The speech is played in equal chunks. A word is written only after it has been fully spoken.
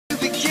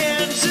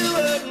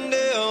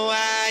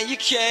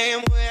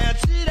came, where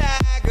did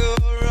I go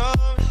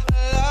wrong?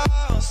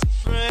 I lost a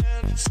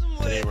friend.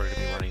 Today we're going to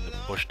be running the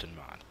Bushton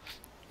mod.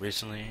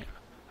 Recently,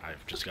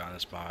 I've just gotten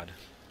this mod.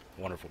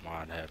 Wonderful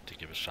mod. I have to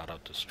give a shout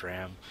out to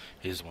Stram.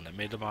 He's the one that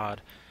made the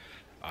mod.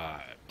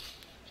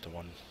 The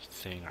one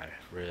thing I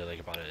really like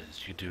about it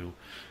is you do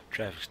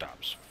traffic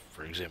stops.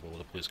 For example,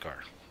 with a police car.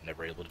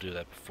 Never able to do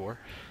that before.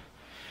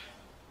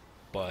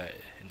 But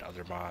in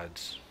other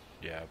mods,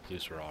 yeah,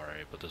 police were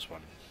alright, but this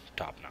one,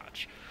 top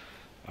notch.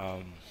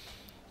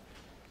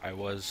 I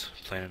was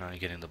planning on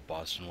getting the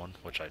Bushton one,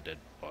 which I did,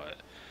 but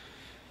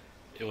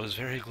it was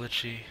very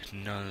glitchy.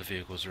 None of the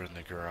vehicles were in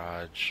the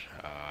garage.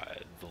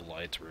 The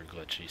lights were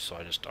glitchy, so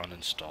I just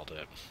uninstalled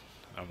it.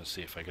 I'm gonna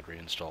see if I could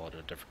reinstall it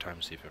at a different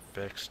time, see if it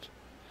fixed.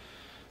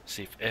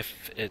 See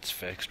if it's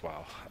fixed.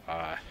 Wow.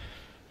 I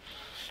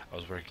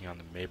was working on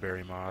the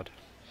Mayberry mod,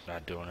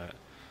 not doing it.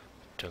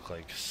 Took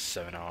like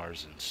 7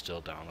 hours and still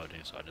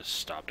downloading, so I just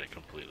stopped it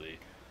completely.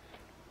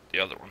 The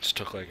other ones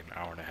took like an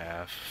hour and a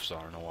half, so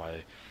I don't know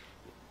why.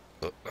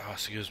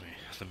 Excuse me,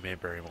 the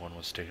Mayberry one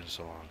was taking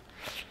so long.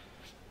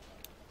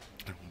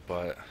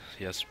 But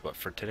yes, but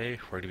for today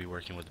we're going to be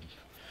working with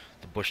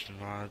the Bushton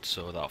mod.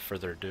 So without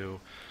further ado,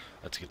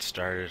 let's get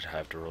started. I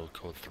have to roll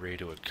code 3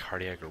 to a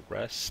cardiac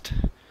arrest.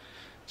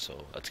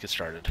 So let's get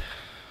started.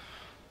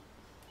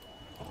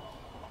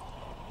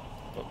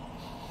 Oh.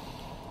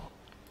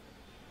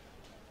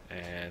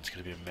 And it's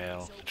going to be a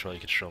male. Control,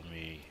 you can show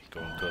me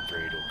going code 3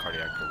 to a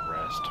cardiac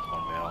arrest.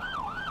 One male.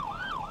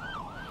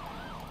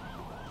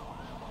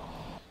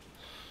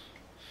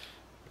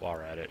 While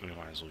we're at it, we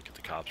might as well get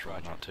the cops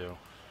rolling out too.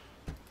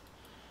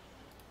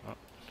 Oh.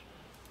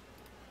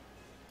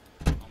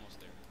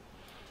 Almost there.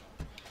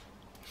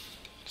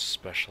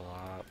 Special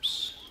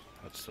ops.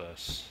 What's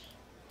this?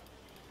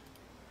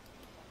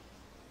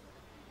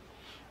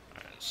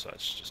 Alright, so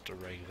that's just a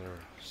regular.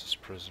 Is this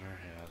prisoner?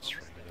 Yeah, it's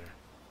regular.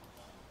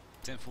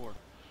 10-4.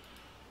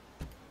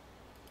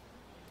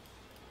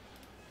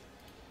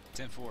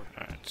 10-4.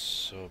 Alright,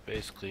 so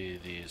basically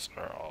these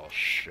are all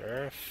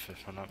sheriff,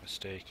 if I'm not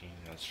mistaken.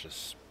 That's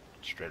just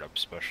straight up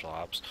special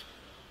ops.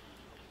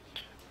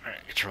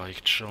 Alright, Control, you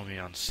can show me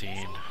on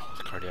scene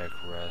with cardiac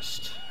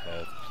arrest.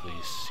 Have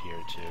police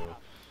here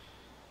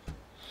too.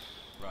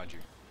 Roger.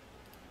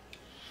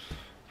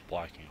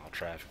 Blocking all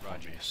traffic for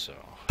Roger. me, so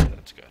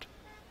that's good.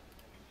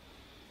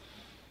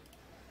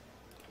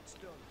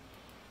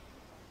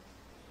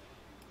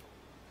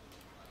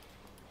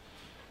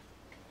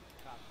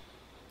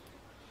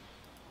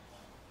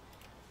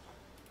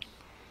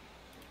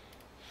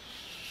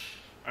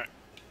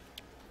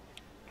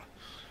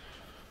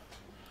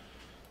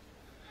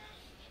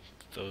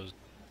 Those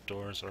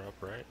doors are up,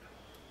 right?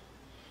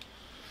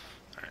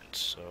 Alright,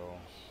 so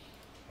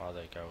while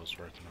that guy was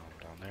working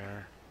on down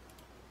there.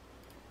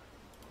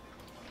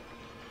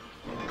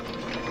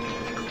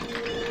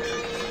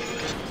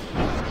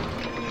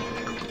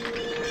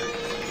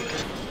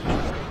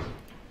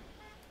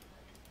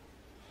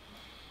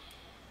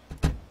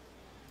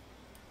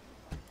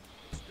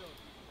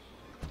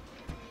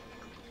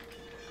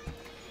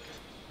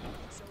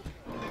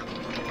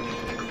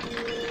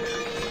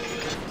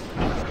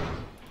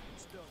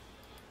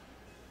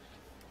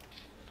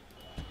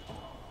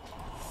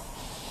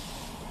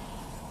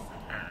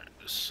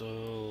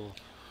 So,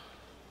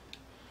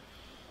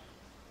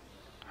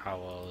 how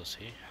well is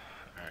he?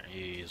 Alright,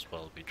 he is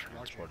well to be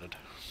transported.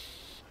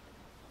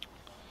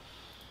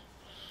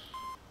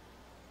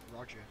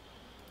 Roger.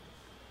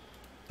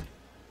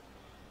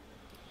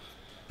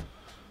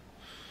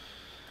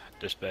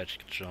 Dispatch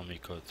can show me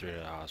code 3 to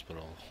the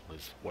hospital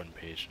with one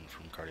patient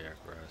from cardiac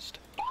arrest.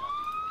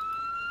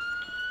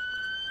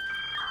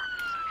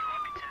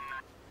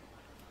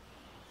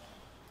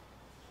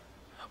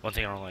 One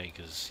thing I don't like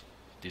is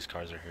these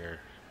cars are here.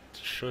 It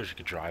shows you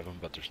could drive them,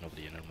 but there's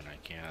nobody in them, and I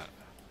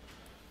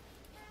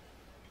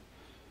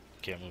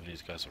can't move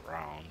these guys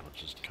around,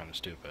 which is kind of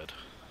stupid.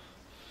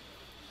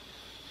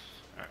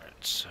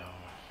 Alright, so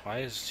why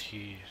is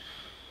he?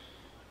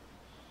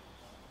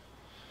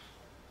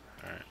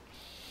 Alright,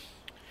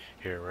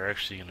 here we're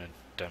actually gonna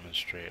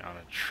demonstrate on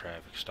a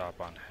traffic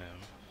stop on him.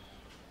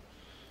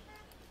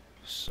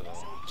 So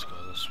let's go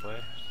this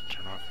way.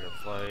 Turn off your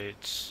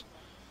lights.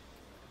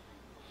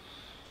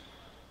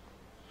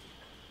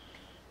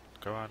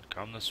 Go on,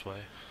 come this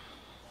way.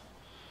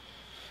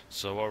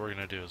 So what we're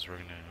gonna do is we're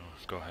gonna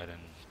go ahead and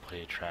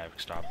play a traffic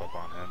stop up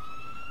on him.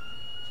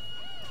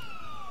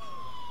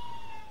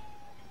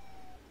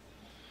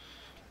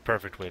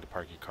 Perfect way to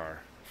park your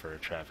car for a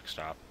traffic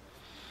stop.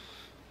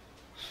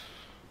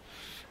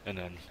 And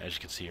then, as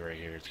you can see right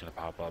here, it's gonna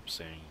pop up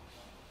saying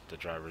the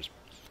driver's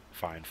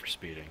fine for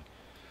speeding.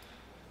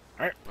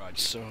 Alright,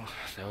 so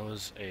that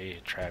was a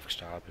traffic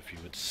stop, if you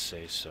would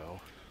say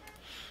so.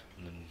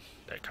 And then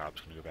that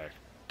cop's gonna go back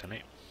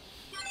tonight.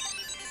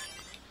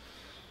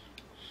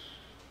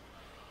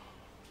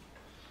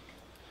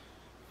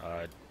 Hold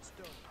on.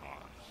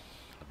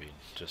 Let me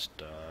just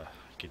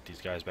get these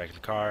guys back in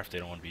the car if they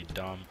don't want to be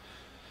dumb.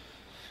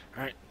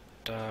 Alright,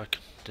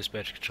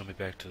 dispatch can show me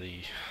back to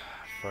the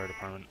fire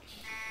department.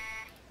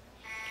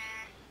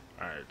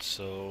 Alright,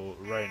 so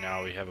right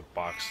now we have a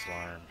box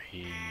alarm.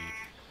 He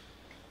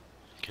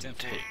can 10-4.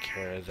 take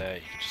care of that.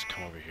 He can just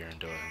come over here and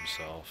do it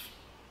himself.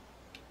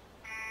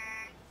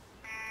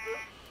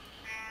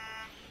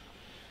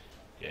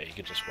 Yeah, he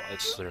could just,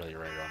 it's literally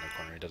right around the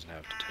corner. He doesn't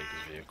have to take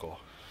his vehicle.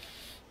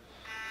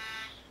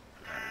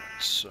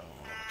 Alright, so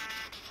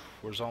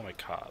where's all my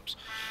cops?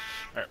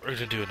 Alright, we're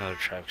gonna do another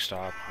traffic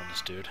stop on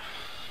this dude.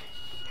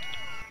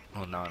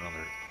 Well, not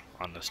another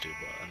on this dude,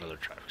 but another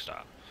traffic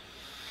stop.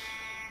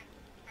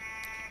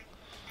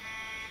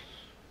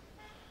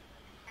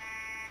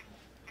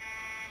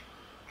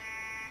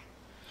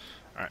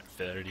 Alright,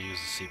 failure to use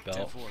the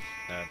seatbelt. 10-4.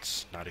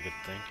 That's not a good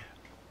thing.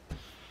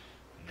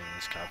 And then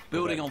this cop go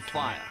Building back on to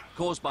fire,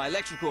 caused by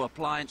electrical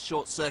appliance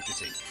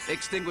short-circuiting.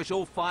 Extinguish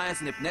all fires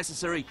and, if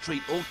necessary,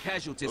 treat all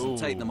casualties and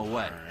take them Ooh,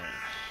 away. alright.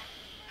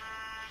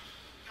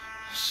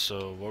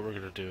 So what we're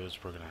gonna do is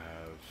we're gonna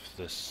have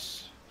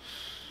this,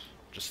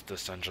 just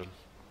this engine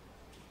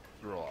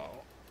roll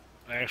out.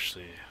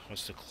 Actually,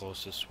 what's the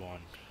closest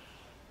one?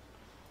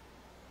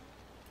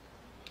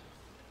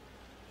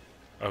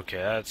 Okay,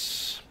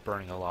 that's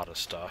burning a lot of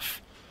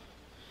stuff.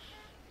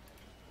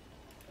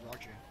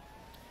 Roger.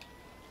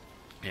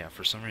 Yeah,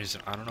 for some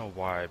reason, I don't know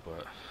why,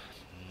 but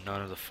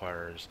none of the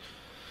fires,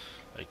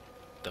 like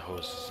the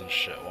hoses and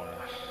shit,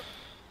 wanna.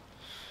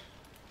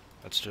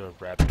 Let's do a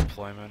rapid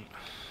deployment.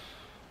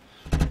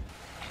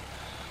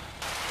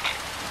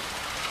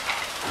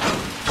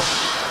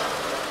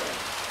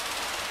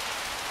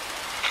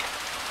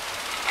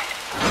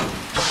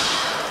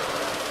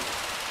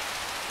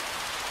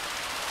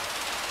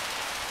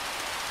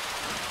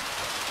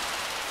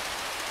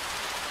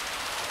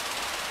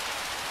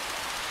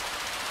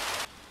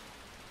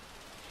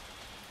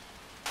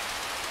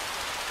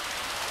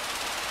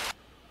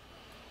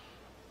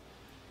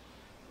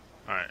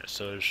 Alright,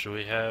 so should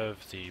we have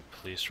the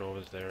police roll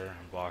over there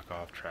and block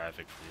off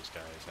traffic for these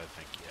guys? I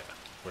think, yeah,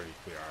 we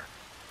are.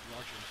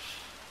 Roger.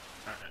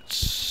 Alright,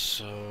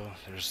 so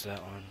there's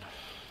that one.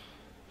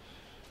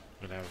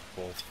 We're gonna have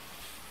both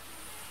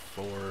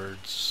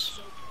Fords.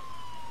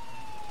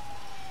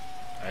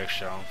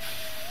 Actually, I don't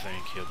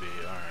think he'll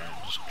be.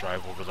 Alright, just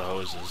drive over the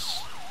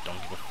hoses.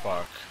 Don't give a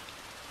fuck.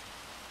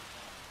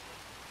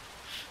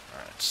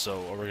 Alright,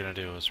 so what we're gonna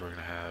do is we're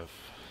gonna have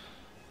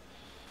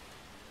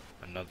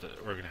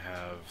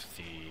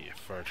the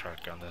fire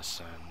truck on this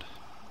end,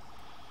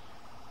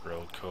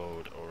 road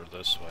code over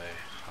this way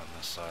on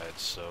this side,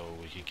 so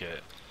we can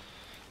get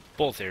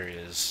both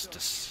areas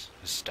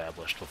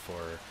established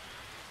before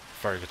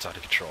fire gets out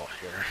of control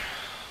here.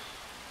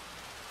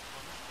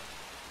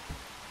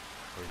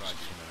 We're just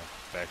gonna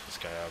back this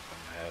guy up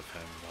and have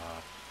him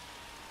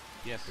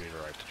Yes.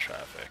 redirect the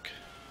traffic.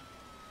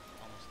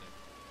 Almost there.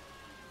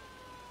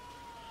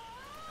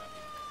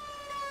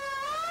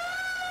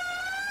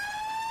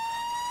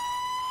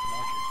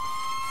 Roger.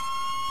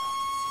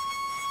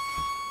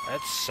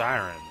 That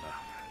siren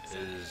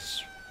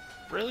is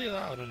really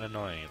loud and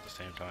annoying at the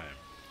same time.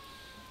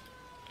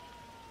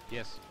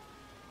 Yes.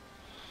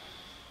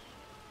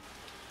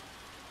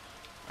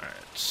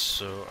 Alright,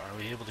 so are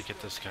we able to get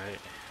this guy?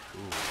 Ooh,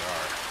 we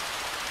are.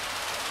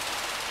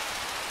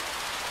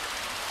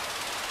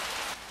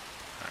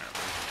 Alright,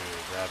 we're gonna do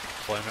a rapid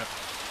deployment.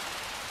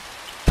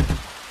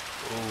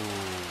 Ooh.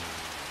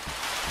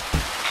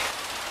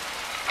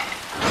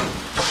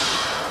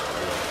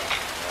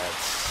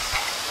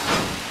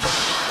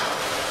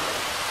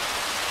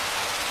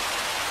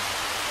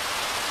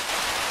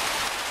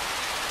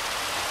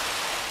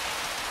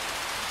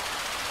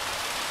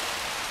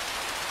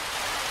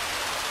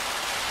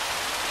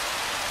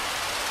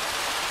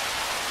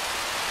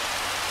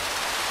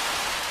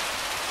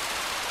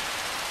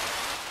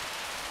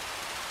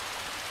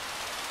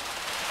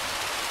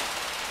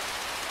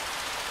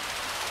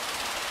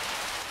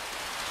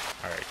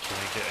 Alright, can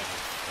we get any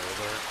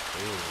further?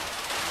 Ooh.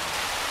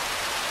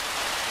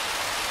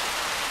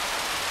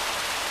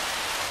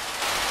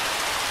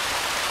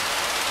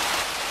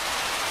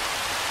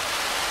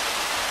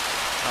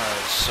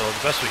 Alright, so the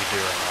best we can do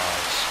right now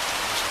is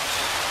just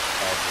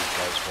have these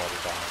guys water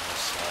down on this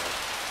side.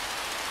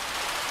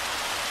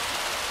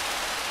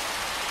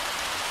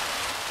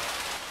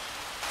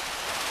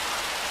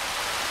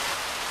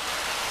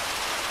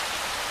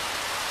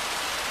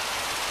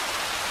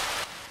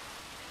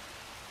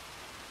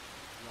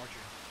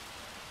 Roger.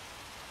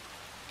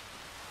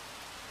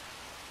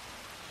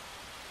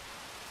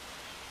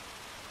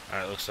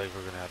 Alright, looks like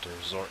we're gonna have to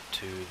resort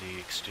to the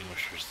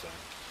extinguishers then.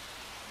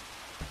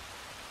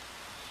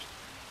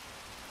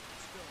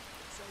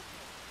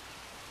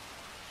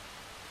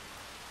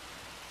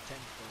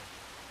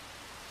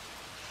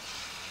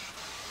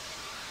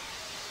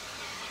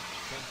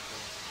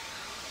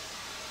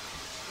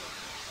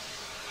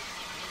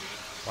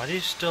 Why do you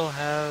still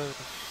have...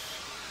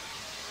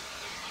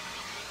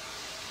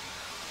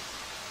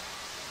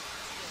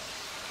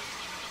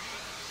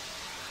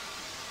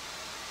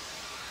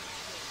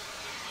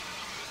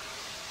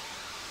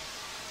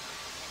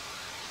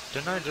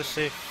 Didn't I just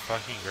say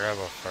fucking grab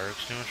a fire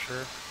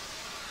extinguisher?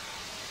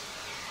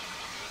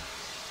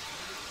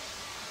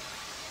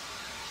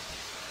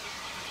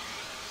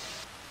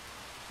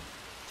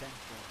 10-4.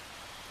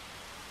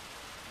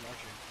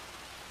 Roger.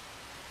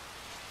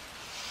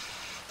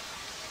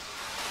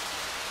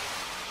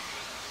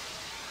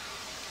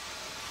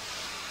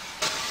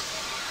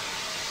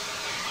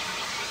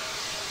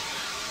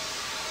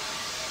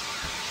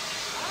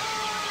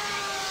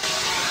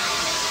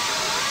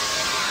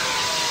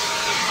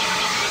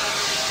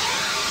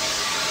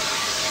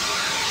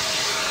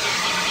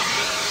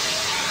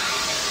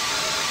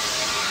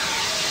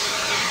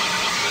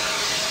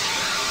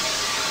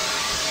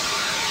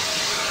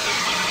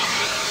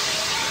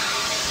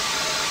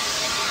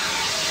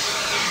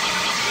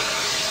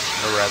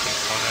 No red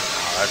component.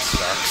 Oh, that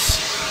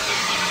sucks.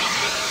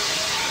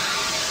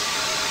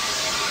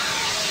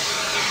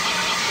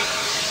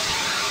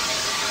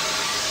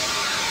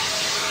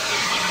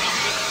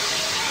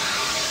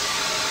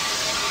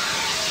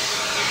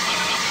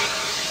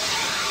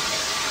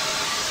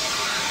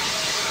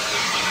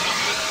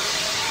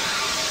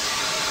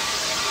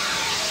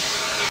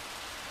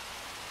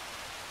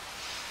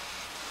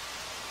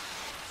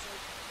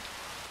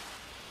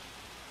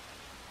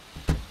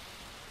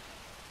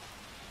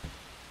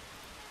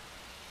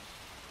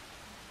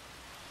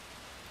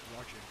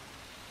 Roger.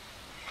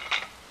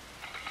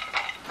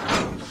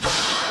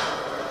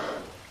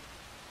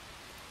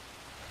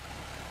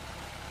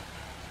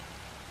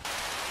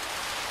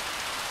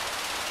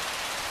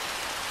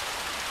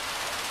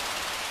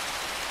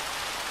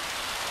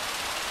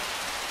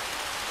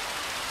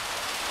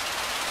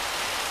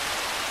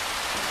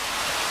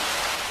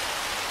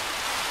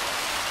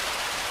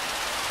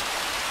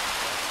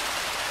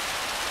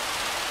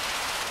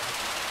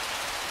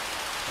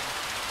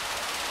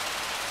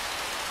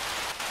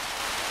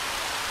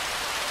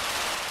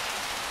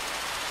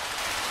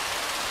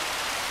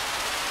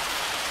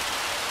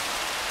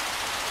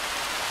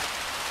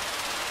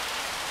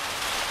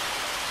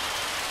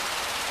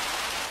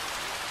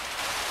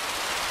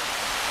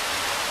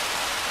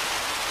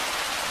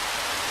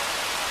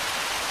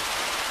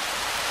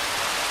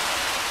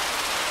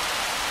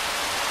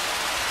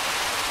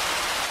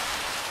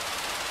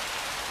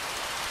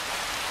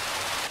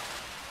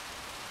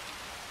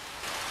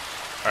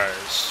 Alright,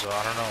 so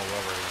I don't know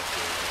what we're gonna do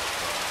here,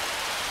 but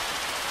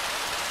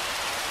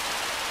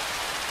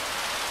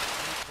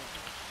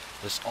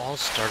this all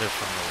started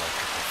from an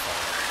electrical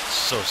fire. It's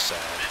so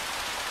sad.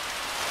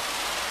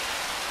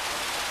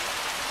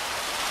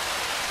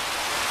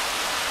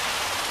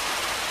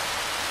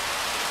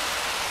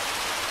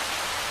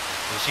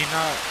 Was he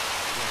not?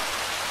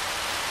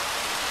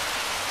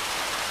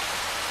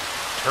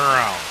 Turn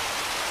around.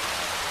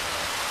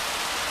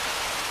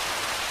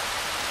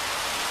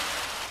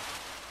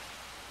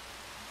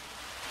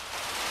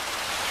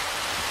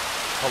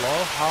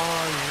 Hello? How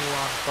are you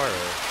on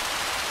fire?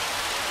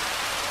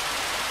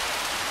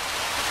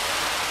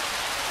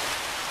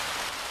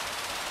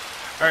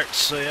 Alright,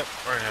 so yep,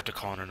 we're gonna have to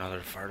call in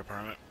another fire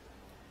department.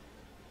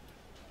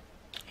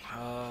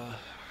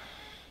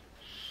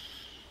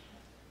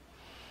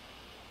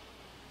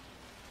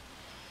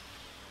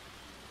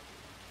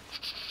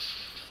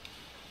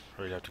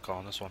 We'd have to call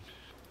on this one.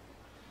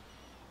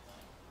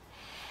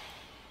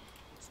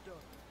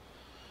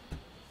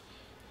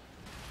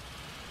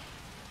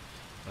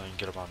 Then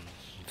get up on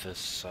this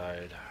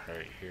side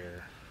right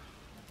here.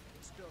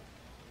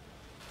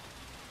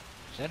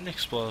 Is that an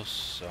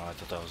explosive? Oh, I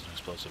thought that was an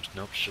explosive.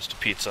 Nope, it's just a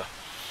pizza.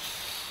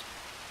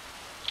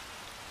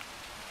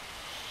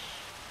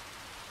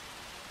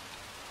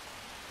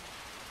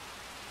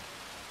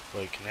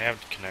 Wait, can they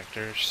have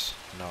connectors?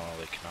 No,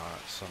 they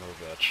cannot. Son of a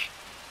bitch.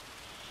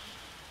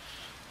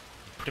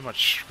 I'm pretty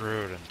much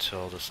screwed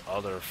until this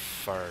other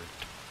fire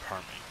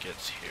department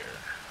gets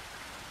here.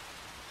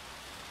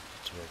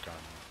 Let's work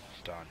on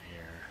down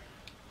here.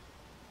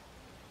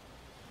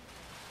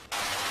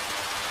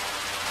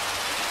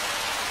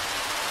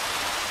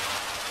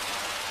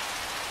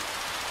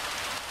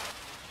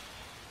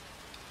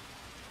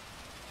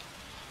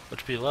 Which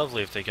would be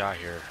lovely if they got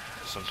here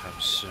sometime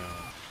soon.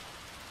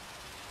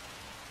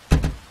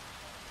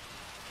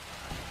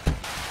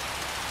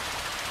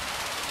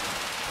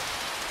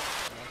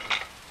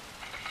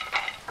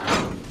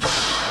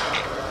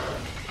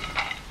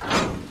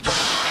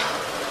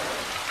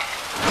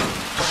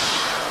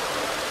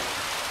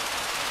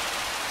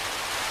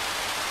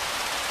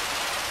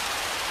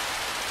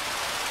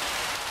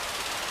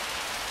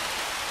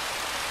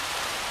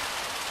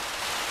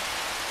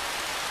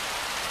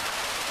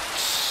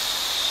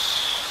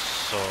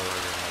 So we're gonna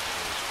have to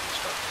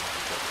start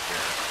moving over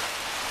here.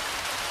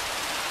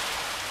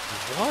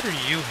 What are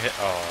you hit?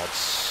 Oh,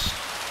 it's.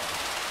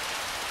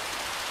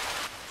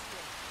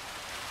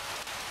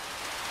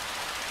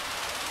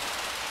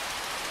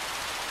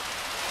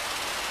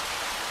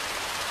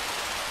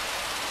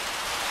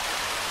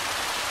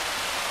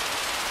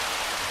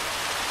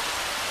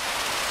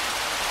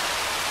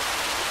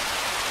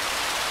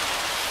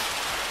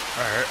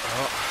 Alright,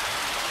 well.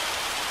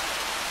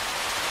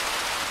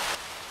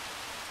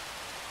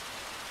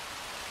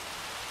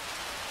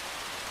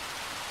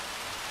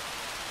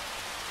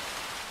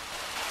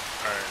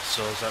 Alright,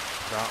 so is that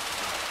put out?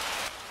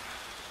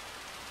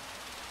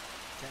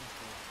 10-4.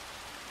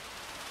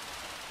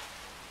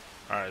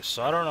 Alright,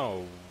 so I don't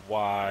know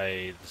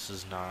why this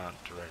is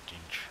not directing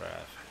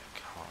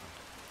traffic on.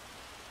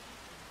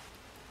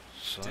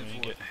 So let me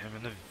 10-4. get him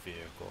in the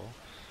vehicle.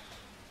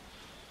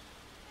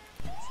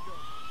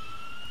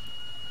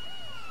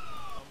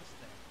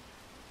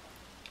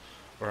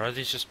 Or are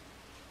these just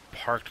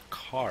parked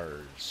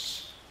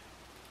cars?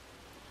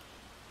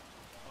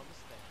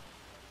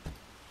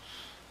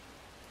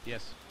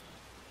 Yes.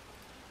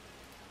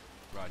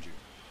 Roger.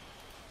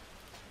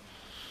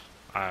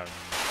 I'm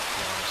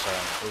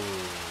ooh.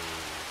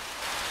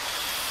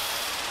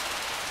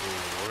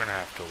 Ooh, we're gonna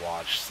have to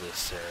watch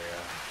this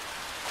area.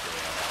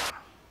 Yeah.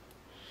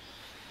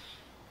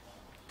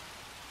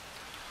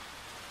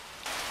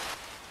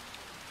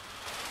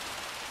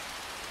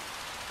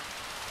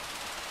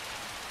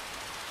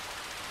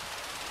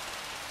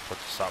 Put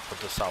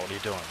this out, what are you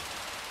doing?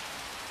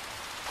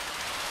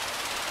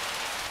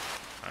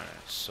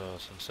 Alright, so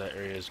since that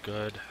area is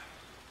good,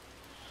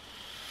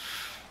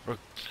 we're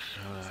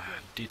gonna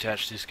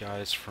detach these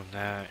guys from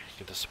that,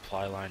 get the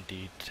supply line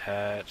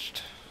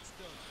detached.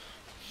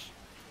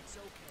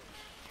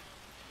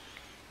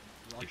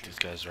 I think these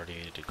guys are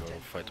ready to go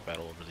fight the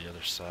battle over the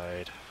other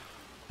side.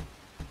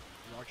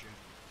 Roger.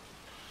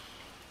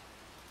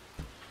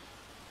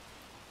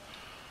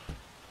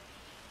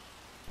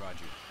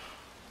 Roger.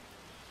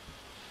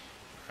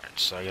 Alright,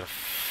 so I gotta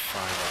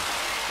find a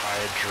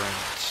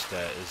hydrant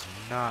that is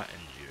not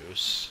in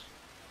use.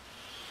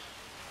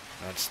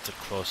 That's the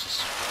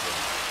closest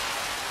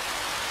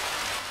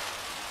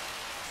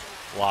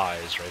one.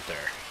 Lies right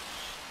there.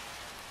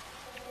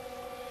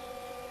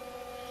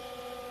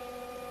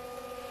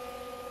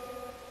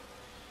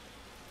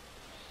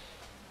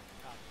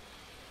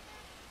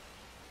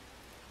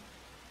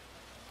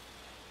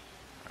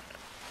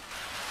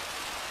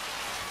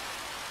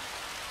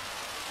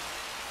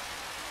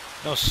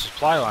 No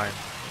supply line.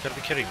 You gotta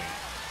be kidding me.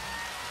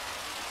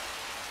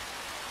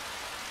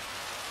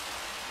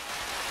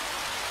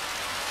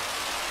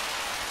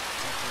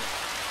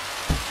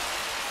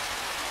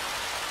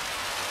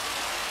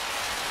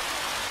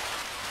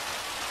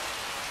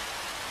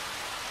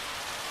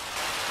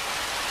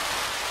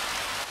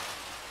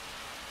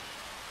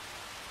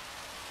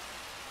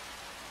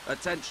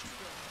 Attention.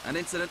 An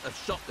incident of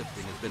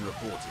shoplifting has been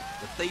reported.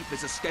 The thief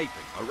is escaping.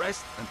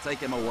 Arrest and take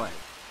him away.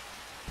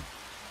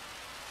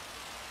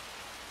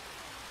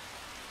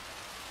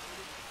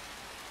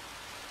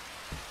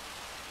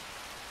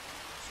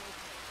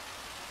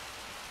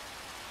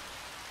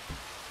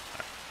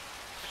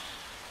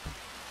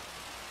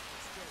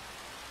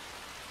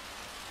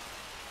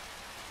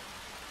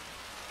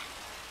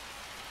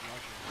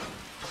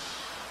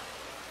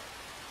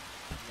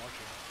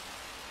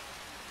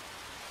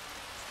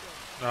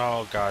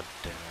 Oh god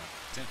damn it.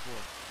 10-4.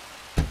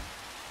 10-4.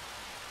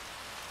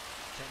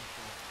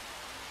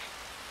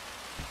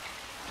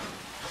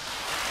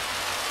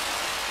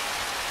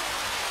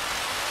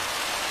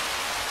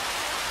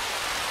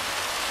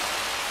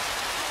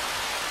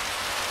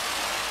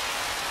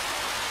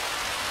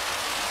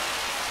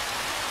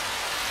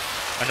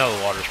 I know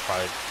the water's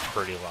probably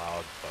pretty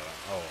loud, but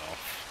oh well.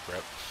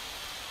 Rip.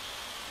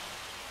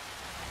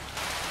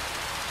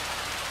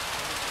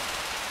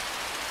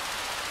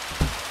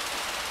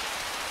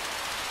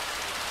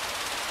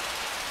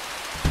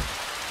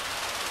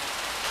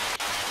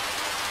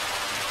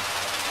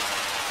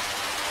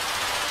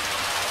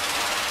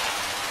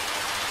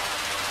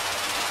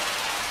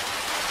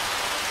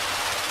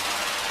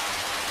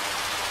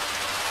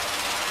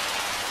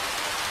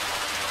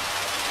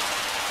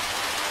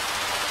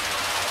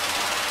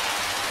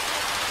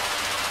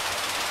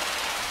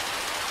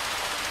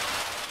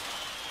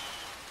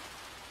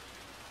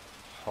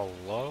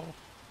 Hello?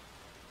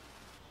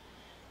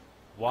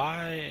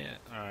 Why?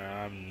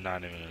 I'm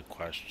not even gonna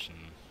question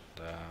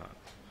that.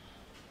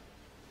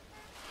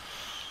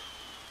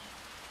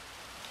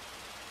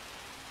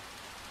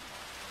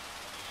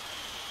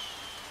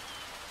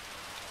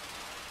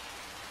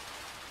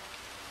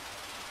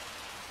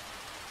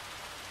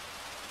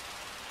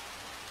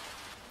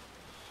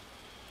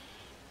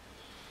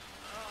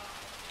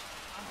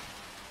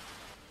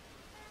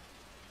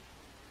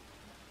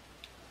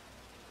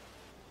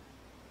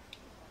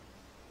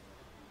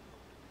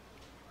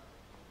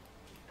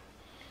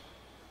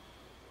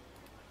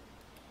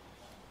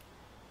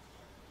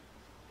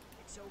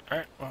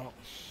 Alright, well,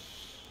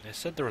 they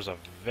said there was a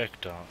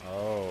victim.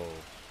 Oh.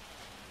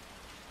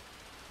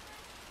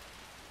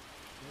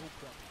 No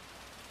problem.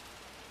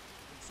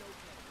 It's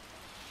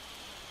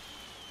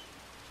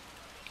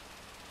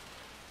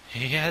okay.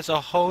 He has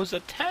a hose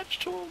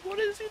attached to him. What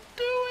is he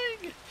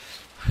doing?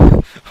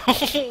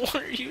 What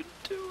are you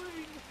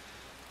doing?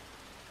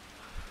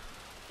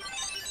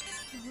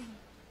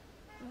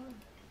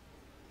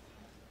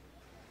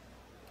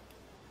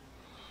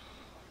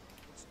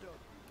 It's done.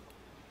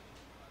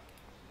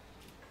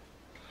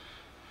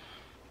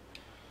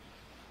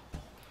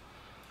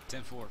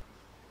 Ten-4.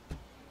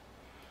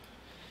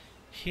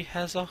 He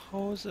has a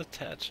hose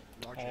attached.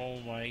 Roger. Oh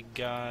my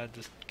god,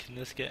 can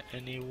this get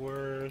any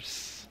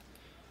worse?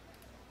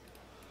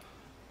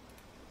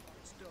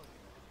 It's done.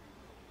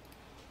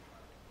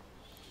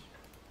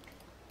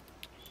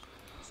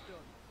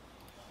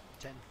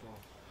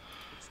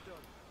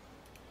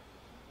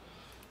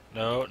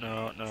 No,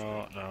 no,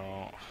 no,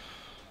 no.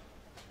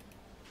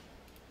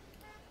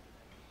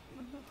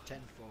 10-4.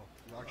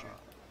 Roger.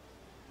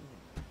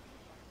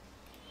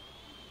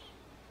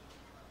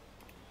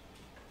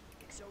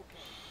 It's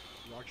okay.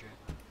 Roger.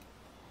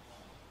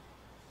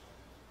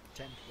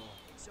 10-4.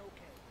 It's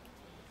okay.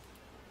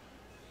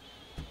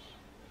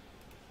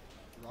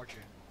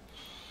 Roger.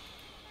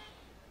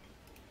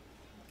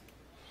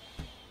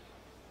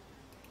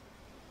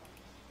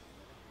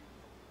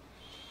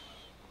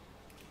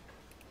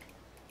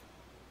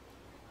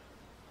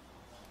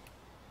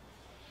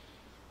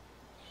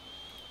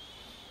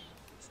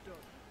 It's done.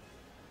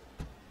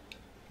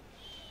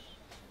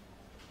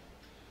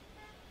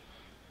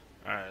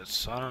 Alright,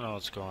 so I don't know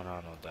what's going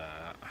on with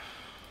that.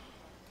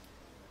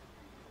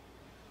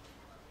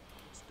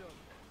 It's done.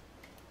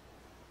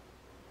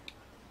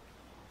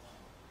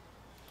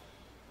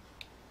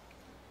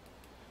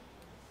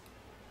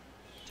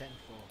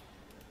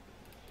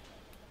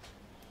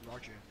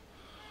 Roger.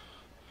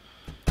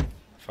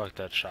 Fuck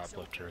that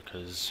shoplifter,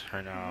 because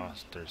right now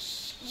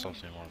there's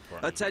something more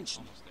important.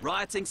 Attention,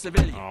 rioting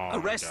civilian. Oh my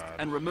Arrest God.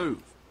 and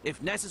remove.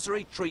 If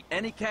necessary, treat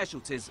any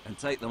casualties and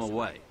take them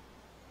away.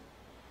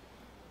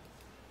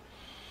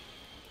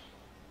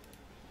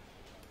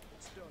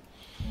 It's done.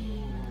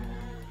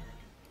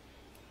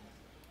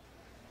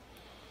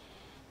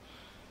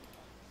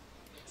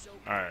 It's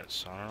okay. Alright,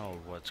 so I don't know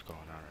what's going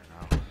on right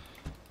now.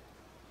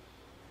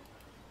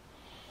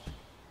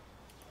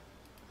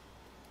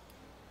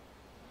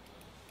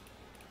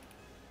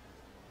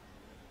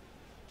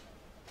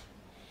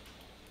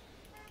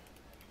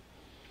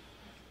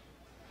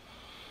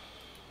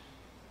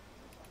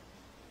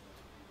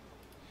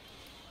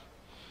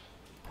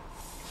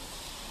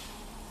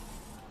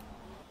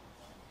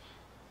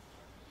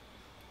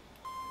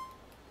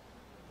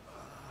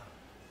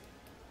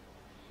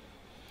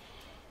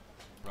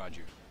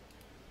 Roger.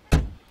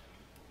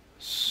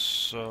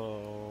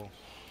 So...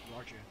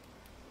 Roger.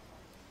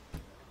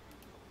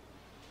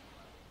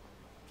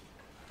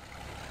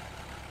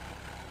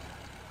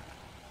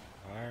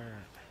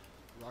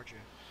 Roger.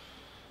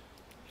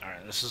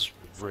 Alright, this is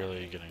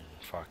really getting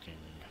fucking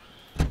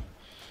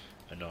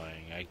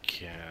annoying. I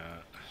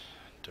can't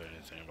do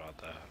anything about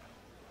that.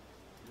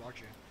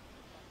 Roger.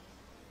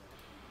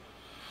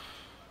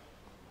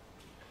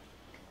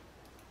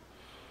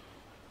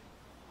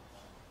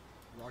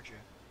 Roger.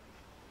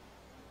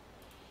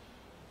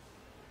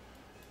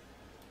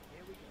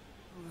 Here we go.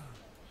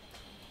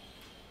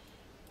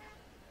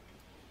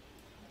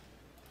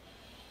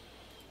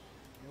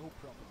 No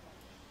problem.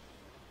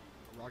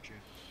 Roger.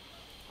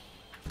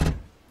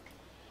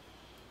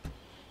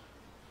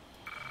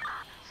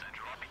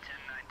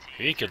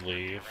 He could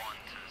leave.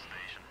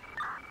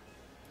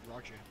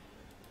 Roger.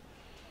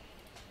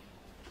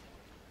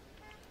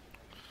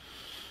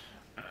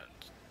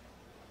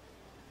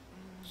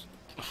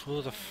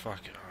 Who the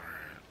fuck?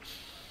 Alright.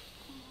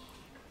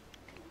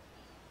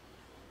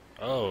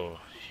 Oh,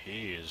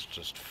 he is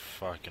just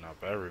fucking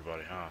up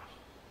everybody, huh?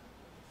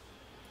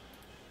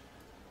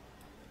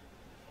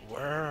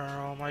 Where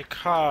are all my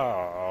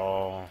cars?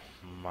 Oh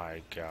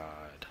my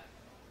god.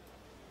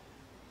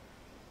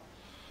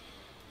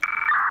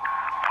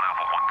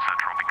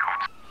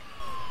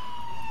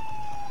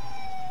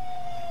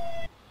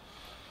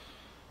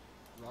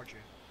 Roger.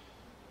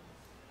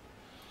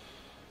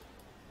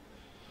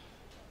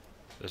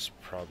 This is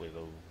probably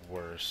the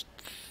worst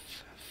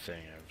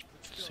thing I've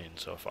seen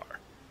so far.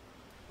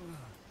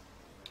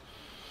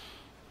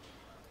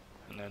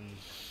 And then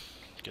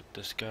get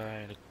this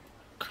guy to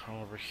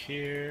come over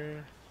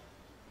here.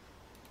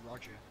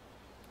 Roger.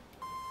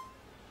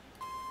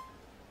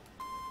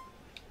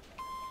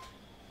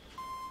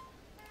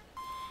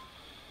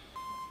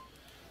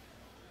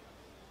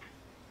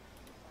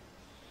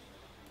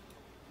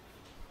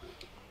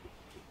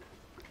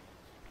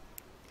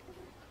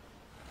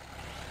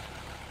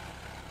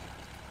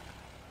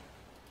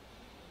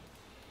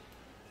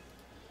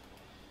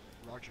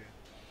 Roger.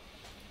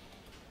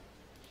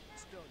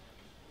 It's done.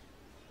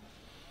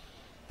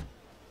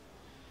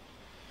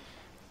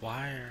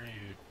 Why are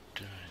you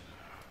doing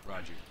that?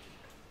 Roger.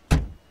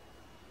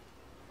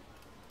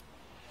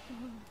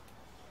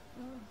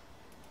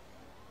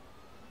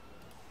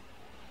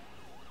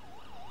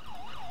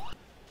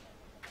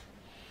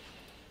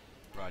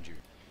 Roger.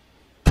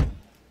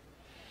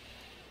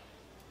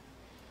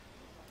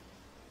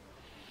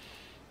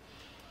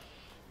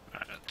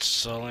 Alright,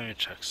 so let me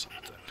check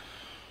something.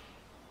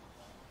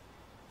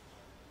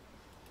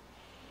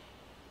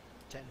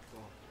 10-4.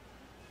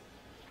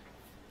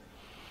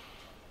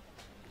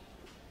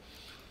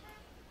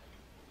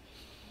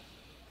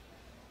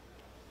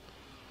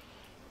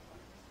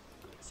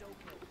 It's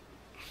okay.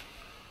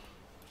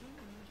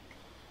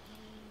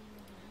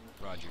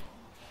 Roger.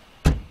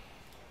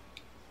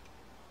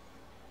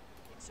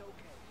 It's okay.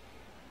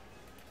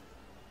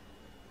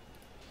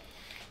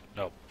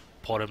 No,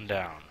 put him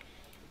down.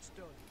 It's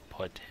done.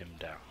 Put him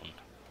down.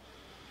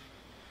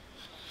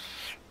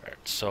 Alright,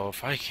 so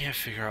if I can't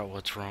figure out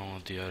what's wrong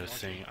with the other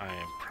thing, I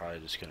am probably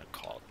just gonna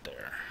call it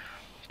there.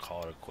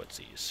 Call it a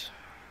quitsies.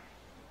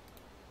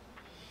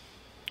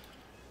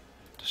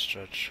 The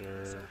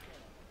stretcher.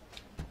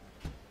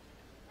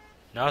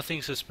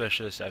 Nothing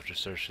suspicious after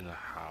searching the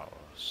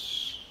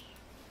house.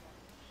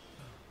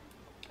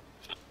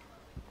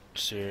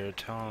 So you're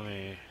telling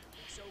me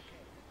It's okay.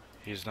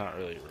 he's not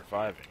really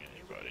reviving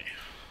anybody.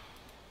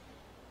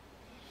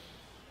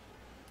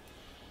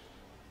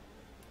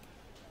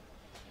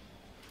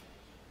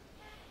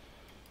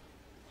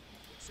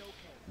 It's okay.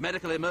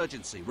 Medical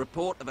emergency.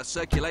 Report of a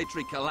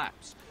circulatory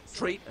collapse.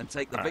 Treat and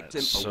take the Alright,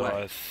 victim so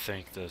away. I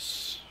think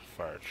this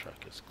fire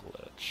truck is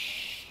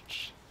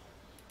glitched.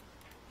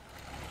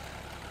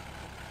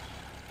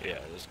 Yeah,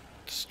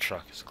 this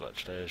truck is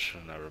glitched. I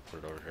should have never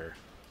put it over here.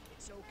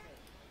 It's okay.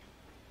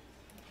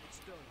 It's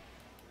done.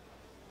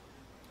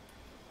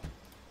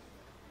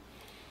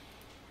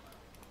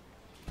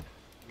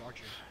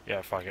 Roger.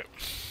 Yeah, fuck it.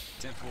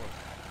 10-4.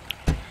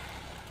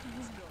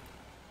 It's done.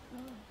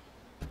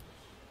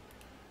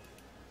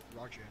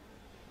 Roger.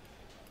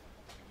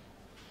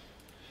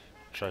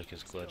 Truck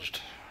is glitched.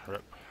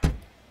 Rip.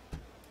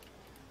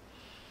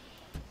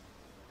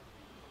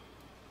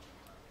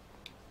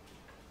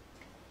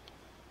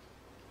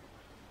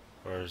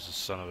 Where's the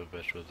son of a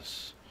bitch with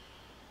this?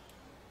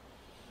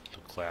 The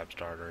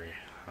collapsed artery.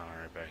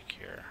 Alright, back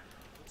here.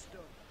 It's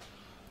done.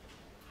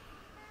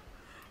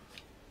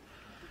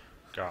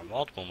 Got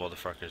multiple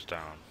motherfuckers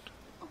down.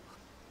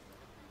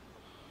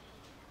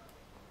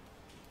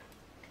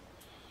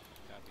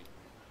 Copy.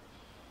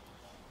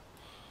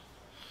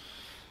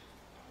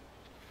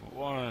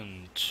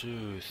 1,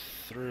 2,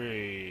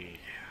 3.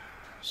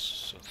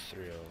 So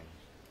 3 of them.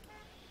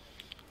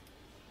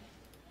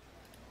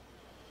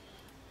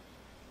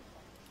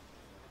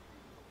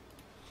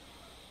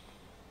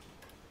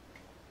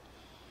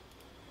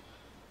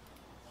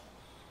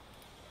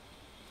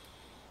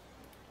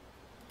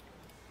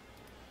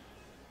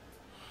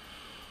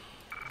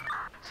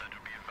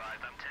 Central be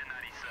advised, I'm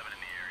 1097 in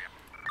the area.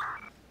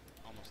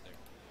 Almost there.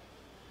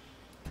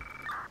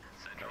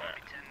 Central will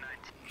be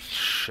 1019.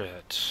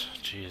 Shit.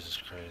 Jesus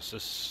Christ.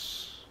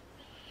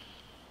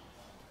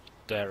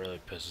 That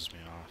really pisses me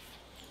off.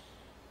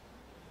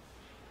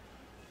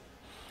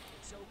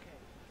 It's okay.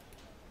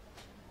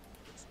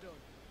 It's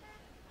done.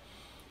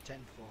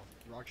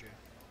 10-4. Roger.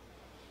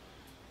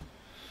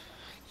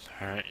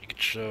 Alright, you can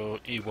show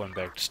E1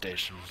 back to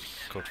station.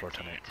 Code 410-8.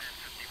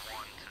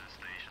 51 to the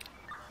station.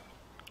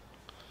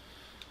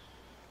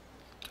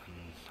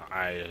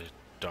 I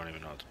don't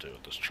even know what to do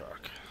with this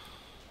truck.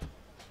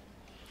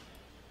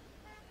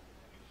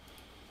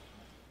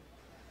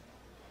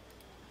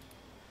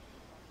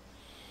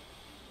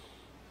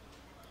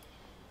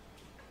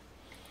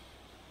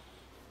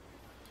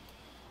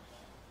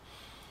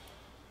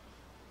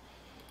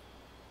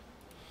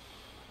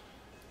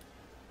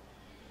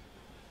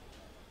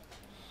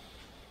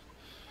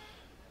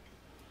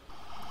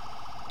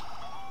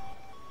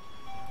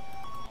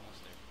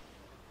 Almost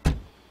there.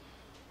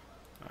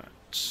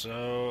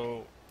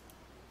 So,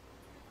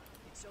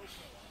 It's okay.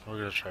 we're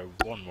gonna try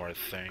one more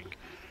thing.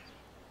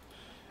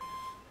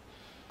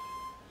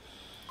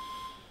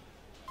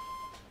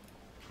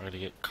 We're gonna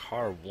get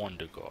car 1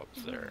 to go up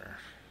there.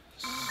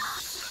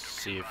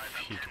 See if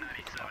he can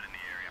pick them up. In the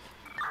area.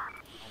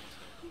 Almost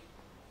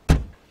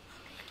there.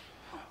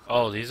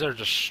 Oh, these are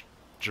just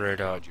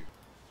straight up. Roger.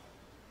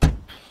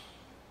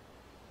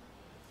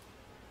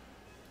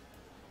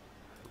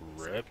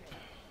 Rip.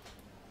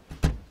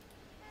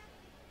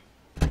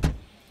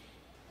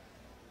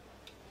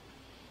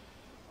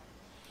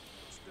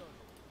 It's done.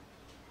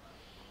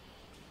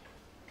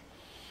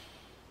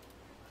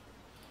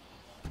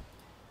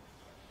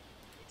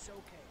 It's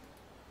okay.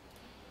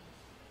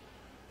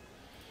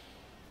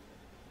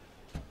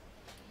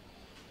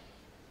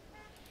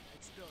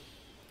 It's done.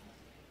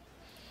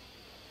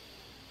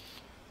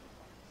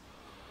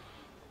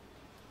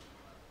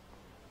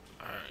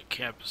 Alright,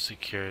 campus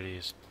security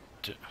is.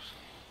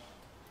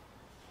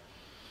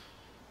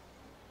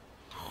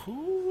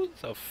 Who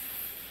the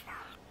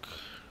fuck?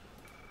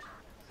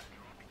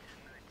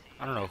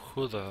 I don't know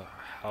who the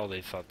hell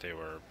they thought they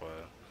were,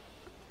 but.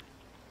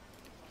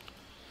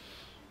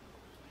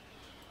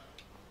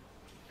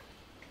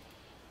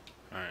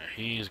 Alright,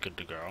 he's good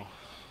to go.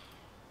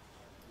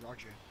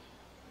 Roger.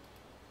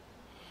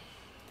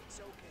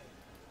 It's okay.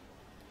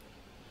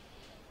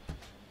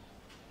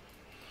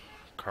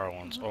 Car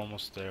 1's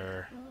almost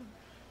there.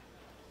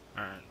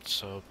 Alright,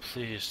 so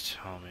please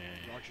tell me.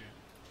 Roger.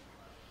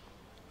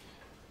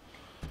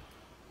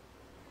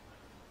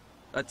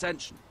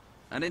 Attention.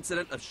 An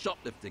incident of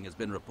shoplifting has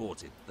been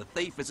reported. The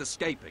thief is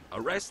escaping.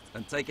 Arrest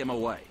and take him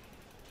away.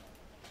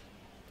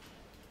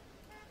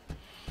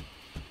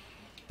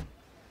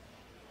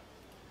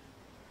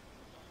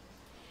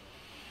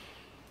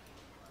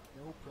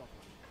 No problem.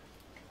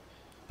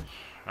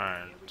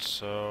 Alright,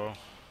 so.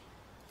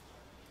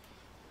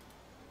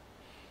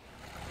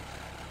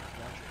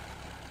 Roger.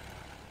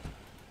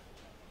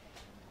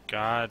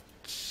 God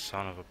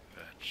son of a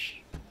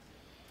bitch.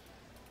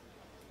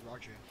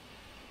 Roger.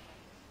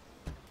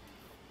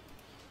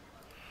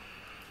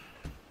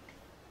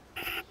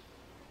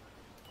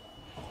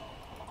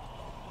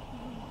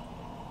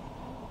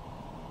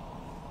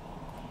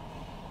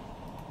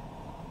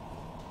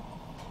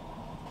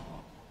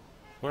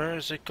 Where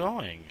is it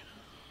going?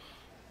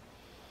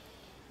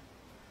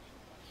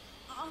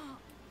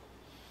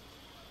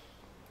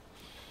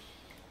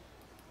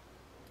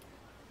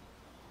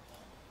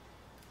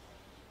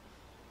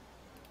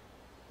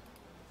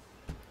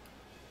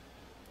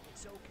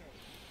 It's okay.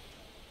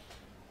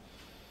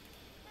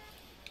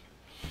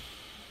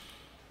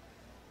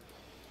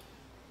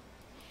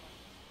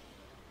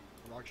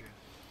 Roger.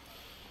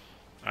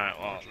 Alright,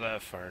 well,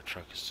 that fire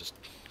truck is just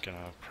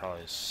gonna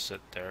probably sit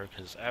there,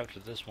 because after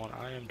this one,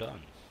 I am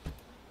done.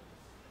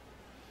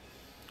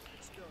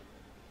 It's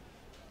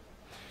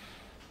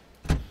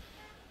done.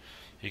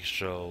 You can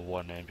show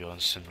one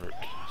ambulance en route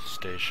to the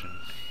station,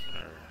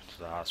 or to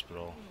the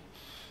hospital.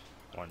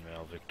 One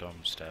male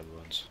victim, stab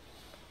wounds.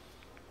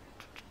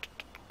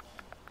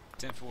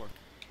 10-4.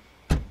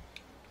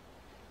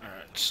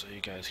 Alright, so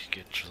you guys can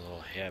get your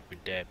little happy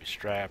dappy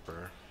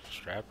stretcher.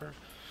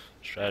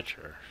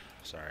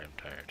 Sorry, I'm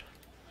tired.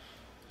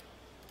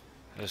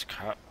 This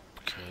cop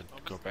could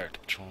go back to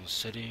patrolling the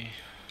city.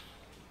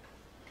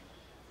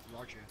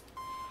 Roger.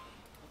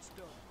 It's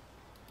done.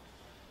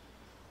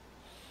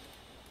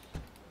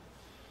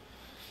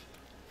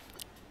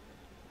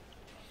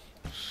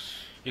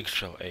 You can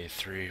show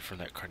A3 from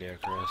that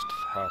cardiac arrest.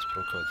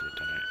 Hospital code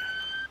 310.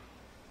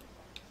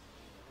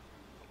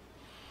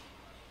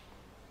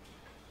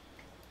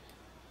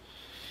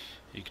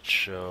 You can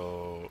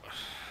show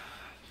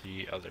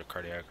the other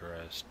cardiac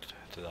arrest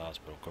to the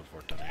hospital code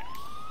 410.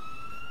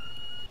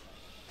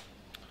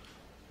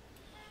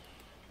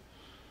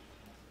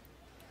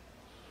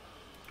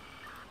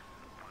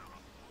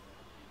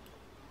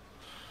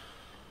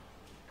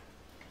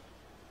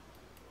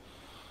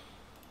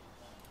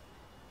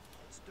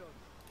 It's done.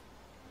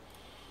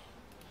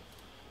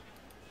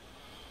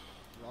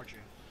 Roger.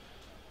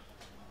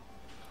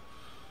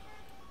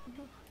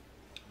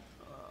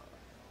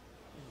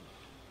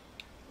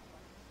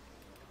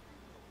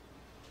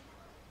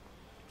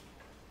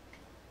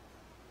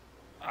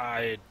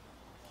 I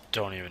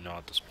don't even know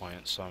at this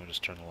point, so I'm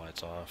just turning the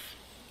lights off.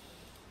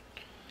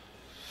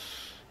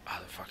 Ah,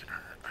 that fucking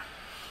hurt.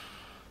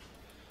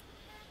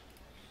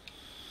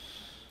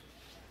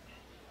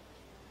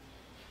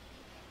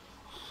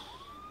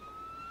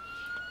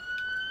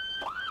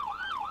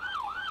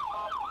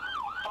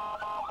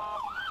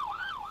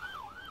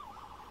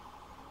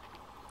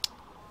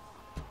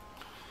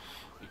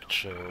 You can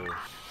show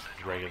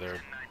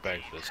regular back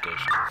to the station.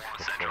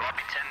 Code Central 4.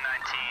 Rocky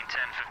 1019,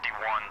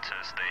 1051 to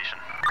station.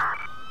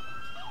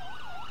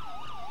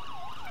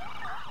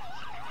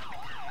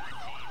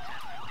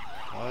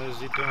 What is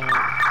he doing?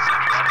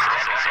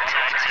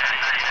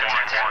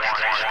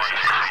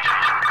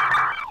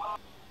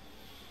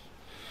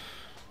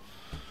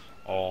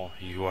 Oh,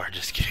 you are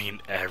just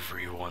getting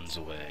everyone's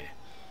way.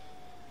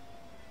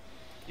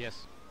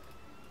 Yes.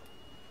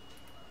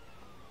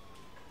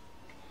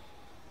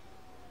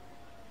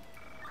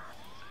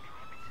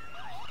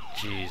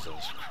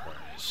 Jesus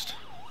Christ.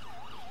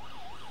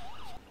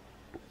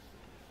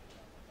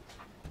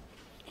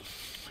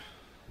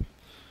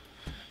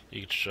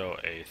 You could show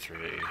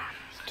A3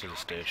 to the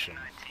station.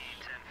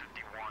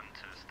 1051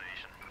 to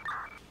station.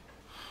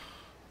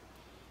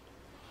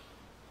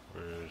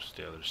 Where's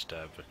the other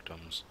stab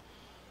victims?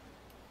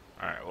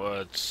 Alright,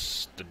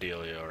 what's the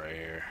dealio right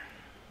here?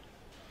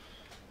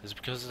 Is it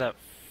because of that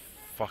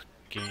fucking...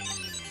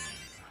 Central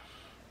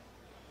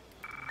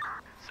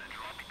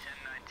Rocky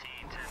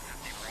 1019,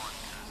 1051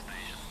 to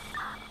station.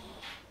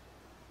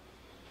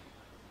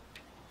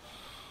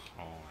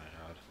 Oh my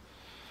god.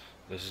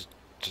 This is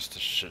just a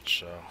shit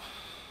show.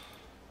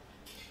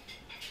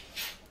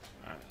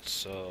 Alright,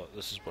 so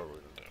this is what we're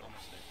gonna do.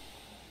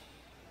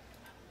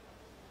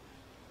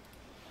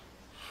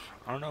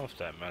 I don't know if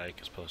that medic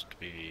is supposed to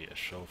be a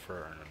chauffeur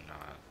or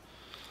not.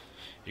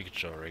 You can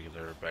show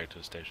regular back to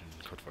the station,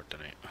 code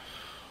 410.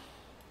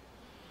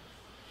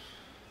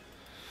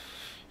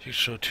 You can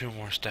show 2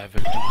 more stab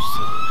victims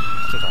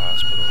to the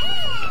hospital, code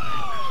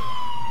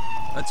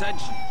 410.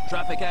 Attention,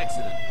 traffic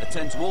accident.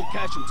 Attend to all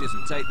casualties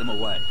and take them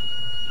away.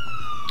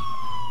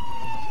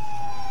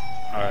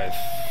 I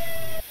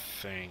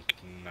think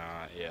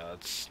not. Yeah,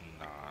 it's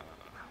not.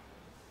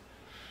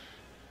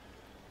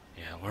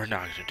 Yeah, we're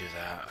not gonna do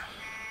that.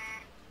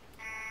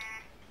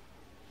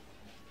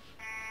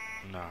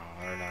 No,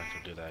 we're not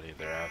gonna do that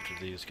either. After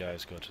these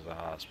guys go to the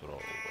hospital,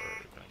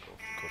 we're gonna go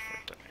for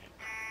it tonight.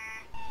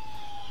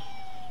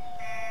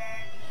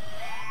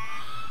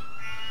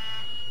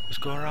 Let's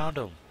go around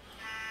them.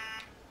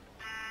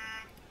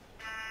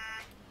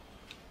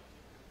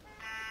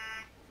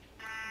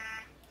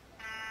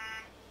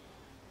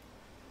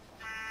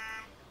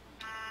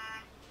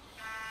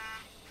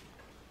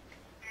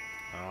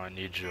 Oh, I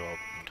need you opened.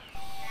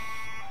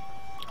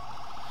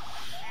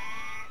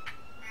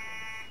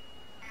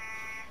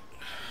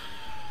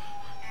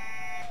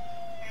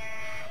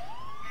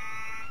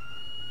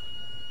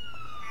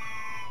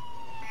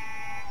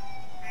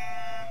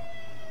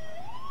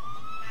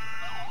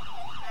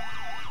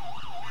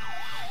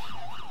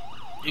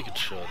 You could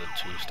show the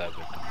 2 stab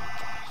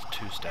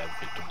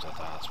victims at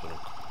the hospital.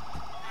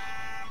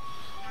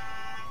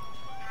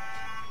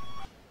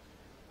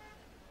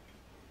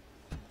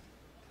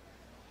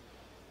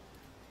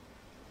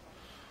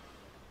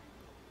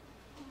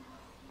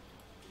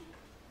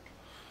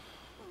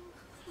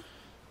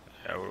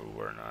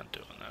 we're not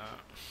doing that.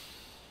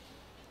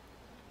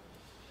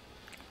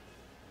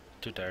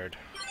 Too tired.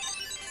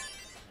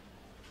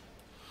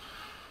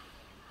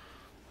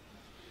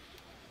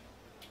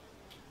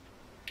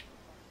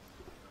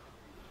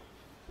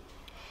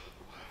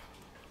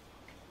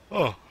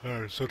 Oh,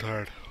 I'm so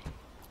tired.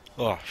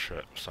 Oh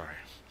shit, sorry.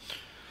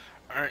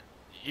 Alright,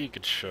 you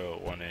could show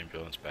one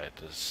ambulance back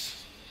to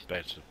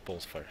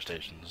both fire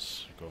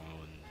stations, going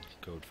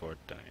code for it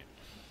tonight.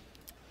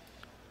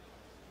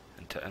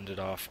 And to end it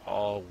off,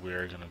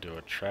 we're gonna do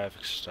a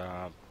traffic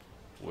stop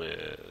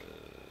with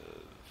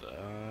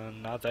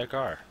not that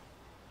car.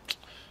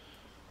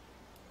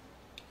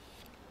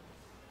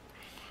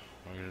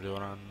 We're gonna do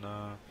it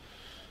on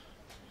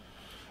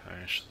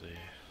actually.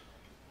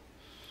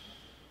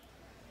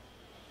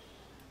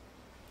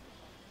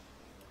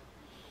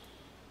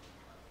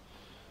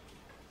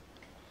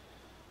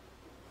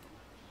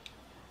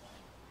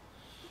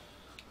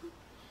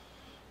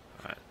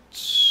 Alright,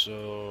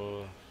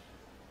 so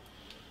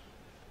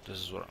this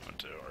is what I'm gonna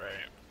do,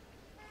 right?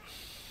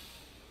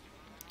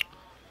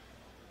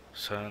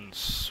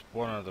 Since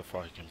one of the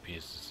fucking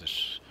pieces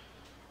is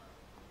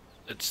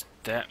it's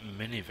that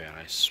minivan,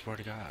 I swear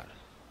to God.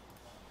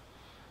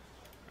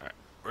 Alright,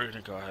 we're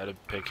gonna go ahead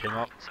and pick him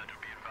up. Center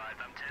be advised,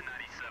 I'm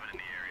 1097 in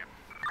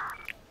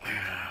the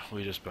area.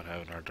 We just been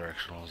having our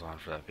directionals on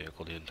for that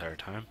vehicle the entire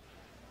time.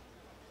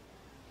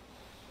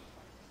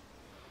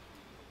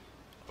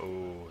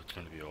 Oh, it's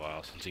gonna be a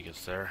while since he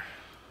gets there.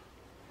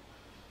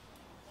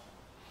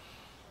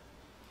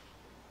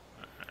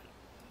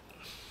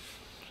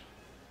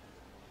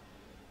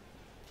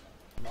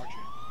 Roger.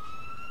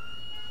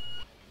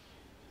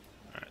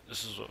 Alright,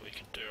 this is what we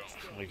could do.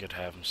 We could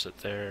have him sit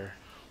there.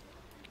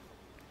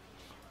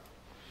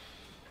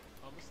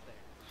 Almost there.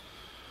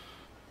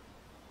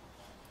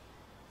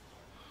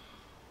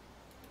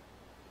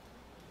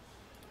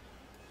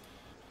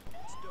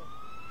 Let's go.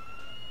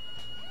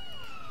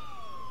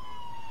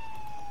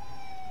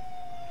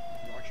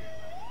 Roger.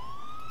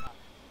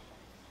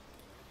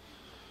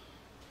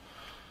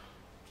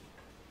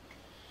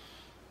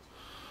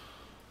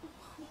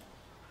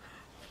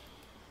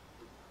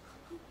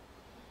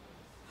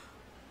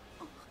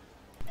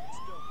 Let's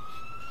go.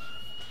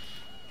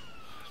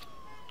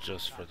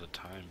 Just for the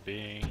time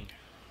being.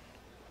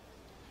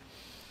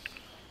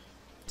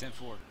 10-4.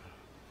 Copy.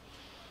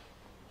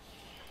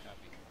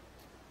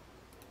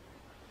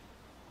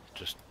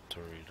 Just to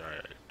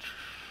redirect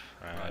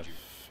Roger.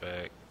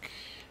 traffic.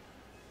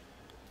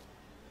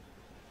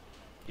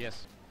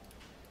 Yes.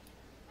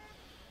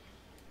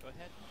 Go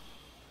ahead.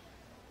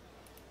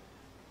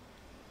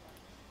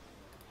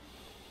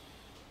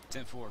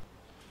 10-4.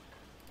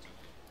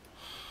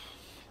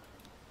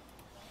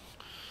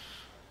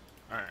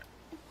 Alright,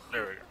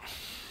 there we go.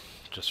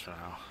 Just for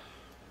now.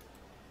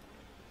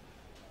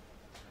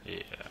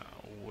 Yeah,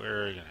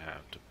 we're gonna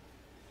have to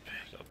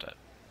pick up that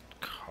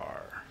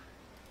car.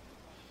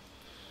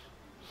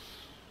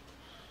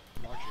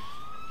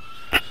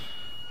 Roger.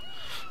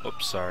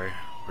 Oops, sorry.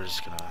 We're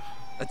just gonna.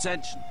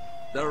 Attention.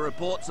 There are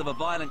reports of a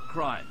violent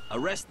crime.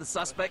 Arrest the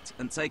suspect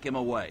and take him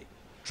away.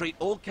 Treat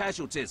all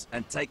casualties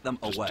and take them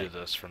Just away. do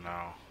this for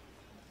now.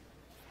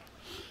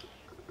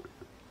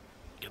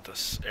 Get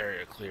this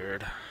area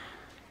cleared.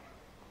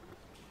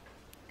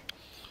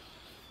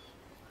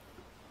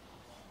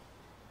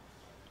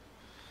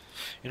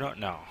 You know what?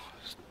 No.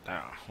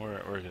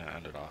 We're gonna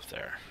end it off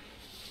there.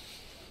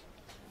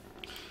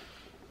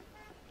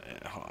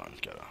 Yeah, hold on,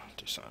 gotta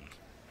do something.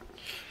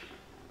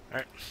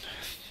 Alright.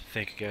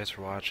 Thank you guys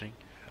for watching.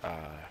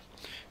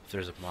 If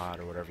there's a mod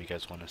or whatever you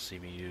guys want to see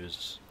me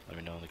use, let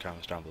me know in the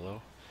comments down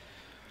below.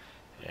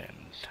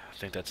 And I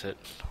think that's it.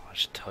 I'll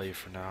just tell you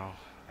for now,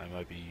 I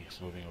might be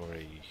moving over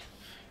to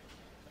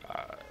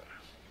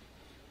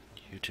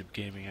YouTube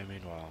gaming,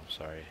 well, I'm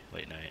sorry,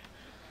 late night.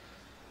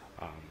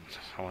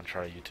 I want to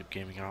try YouTube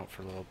gaming out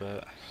for a little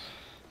bit.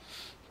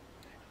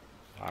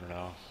 I don't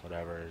know,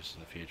 whatever is in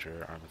the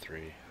future, Arma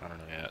 3, I don't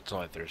know yet, it's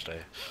only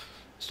Thursday.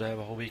 Still have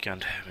a whole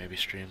weekend, maybe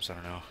streams, I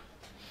don't know.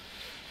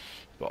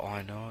 But all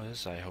I know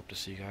is I hope to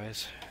see you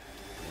guys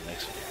in the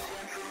next video.